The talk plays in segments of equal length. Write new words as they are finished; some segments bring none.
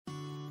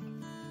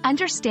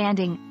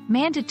Understanding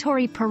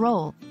Mandatory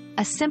Parole,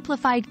 a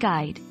Simplified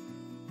Guide.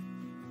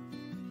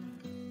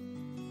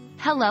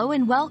 Hello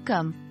and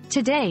welcome.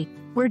 Today,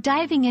 we're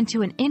diving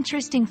into an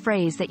interesting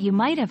phrase that you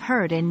might have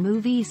heard in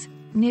movies,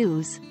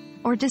 news,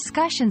 or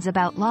discussions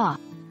about law.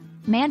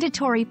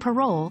 Mandatory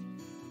parole.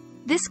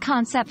 This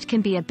concept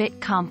can be a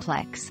bit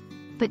complex,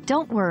 but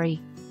don't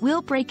worry,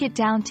 we'll break it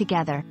down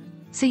together,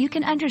 so you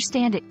can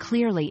understand it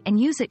clearly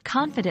and use it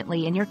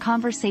confidently in your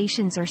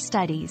conversations or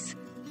studies.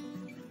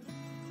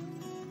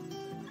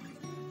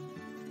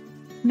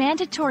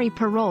 Mandatory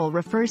parole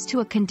refers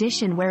to a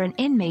condition where an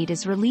inmate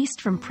is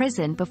released from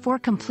prison before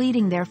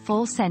completing their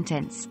full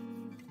sentence.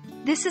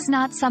 This is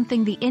not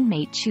something the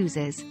inmate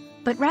chooses,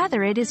 but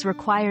rather it is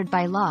required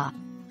by law.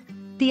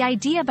 The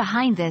idea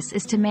behind this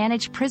is to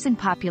manage prison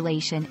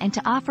population and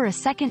to offer a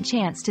second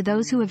chance to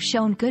those who have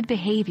shown good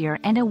behavior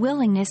and a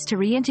willingness to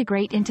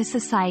reintegrate into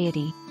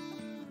society.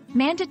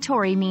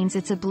 Mandatory means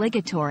it's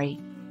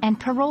obligatory, and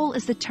parole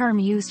is the term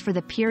used for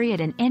the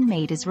period an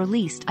inmate is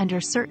released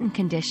under certain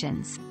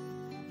conditions.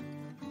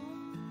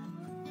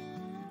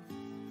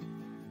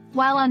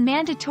 While on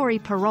mandatory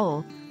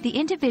parole, the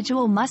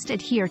individual must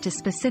adhere to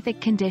specific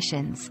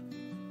conditions.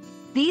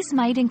 These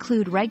might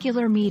include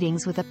regular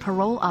meetings with a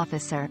parole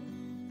officer,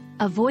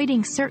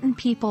 avoiding certain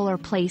people or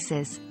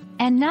places,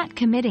 and not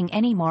committing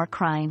any more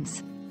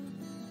crimes.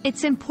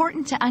 It's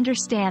important to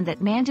understand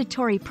that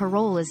mandatory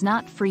parole is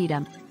not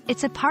freedom.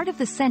 It's a part of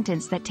the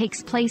sentence that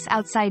takes place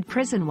outside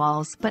prison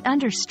walls but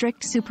under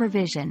strict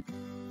supervision.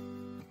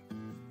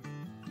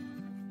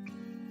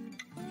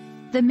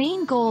 The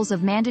main goals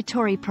of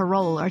mandatory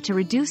parole are to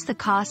reduce the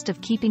cost of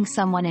keeping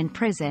someone in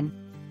prison,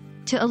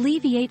 to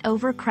alleviate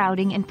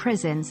overcrowding in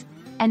prisons,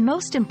 and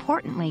most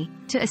importantly,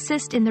 to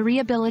assist in the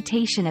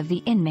rehabilitation of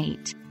the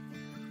inmate.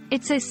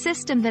 It's a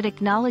system that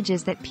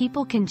acknowledges that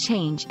people can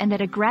change and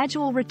that a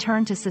gradual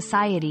return to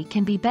society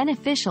can be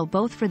beneficial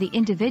both for the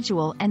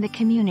individual and the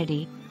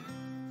community.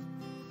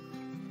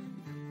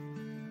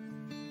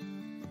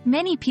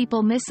 Many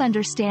people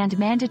misunderstand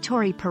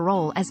mandatory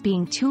parole as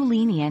being too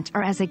lenient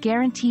or as a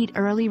guaranteed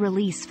early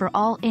release for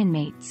all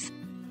inmates.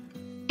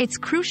 It's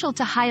crucial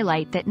to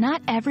highlight that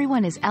not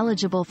everyone is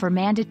eligible for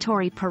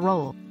mandatory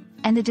parole,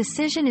 and the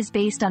decision is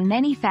based on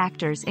many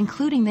factors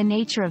including the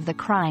nature of the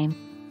crime,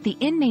 the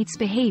inmate's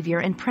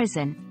behavior in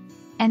prison,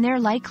 and their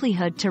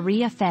likelihood to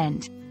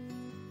re-offend.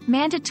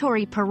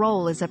 Mandatory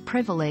parole is a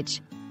privilege,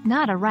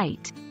 not a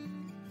right.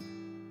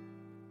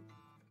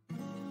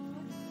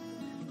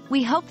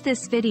 We hope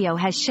this video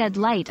has shed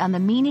light on the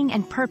meaning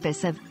and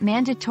purpose of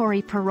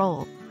mandatory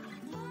parole.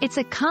 It's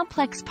a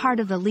complex part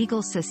of the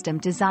legal system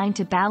designed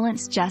to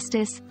balance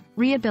justice,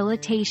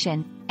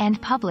 rehabilitation,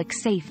 and public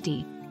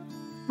safety.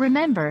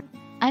 Remember,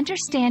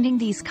 understanding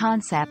these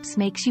concepts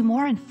makes you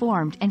more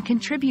informed and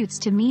contributes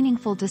to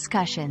meaningful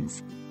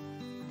discussions.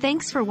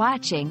 Thanks for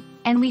watching,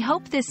 and we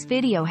hope this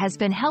video has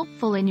been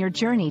helpful in your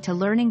journey to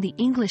learning the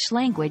English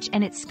language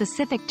and its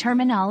specific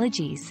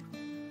terminologies.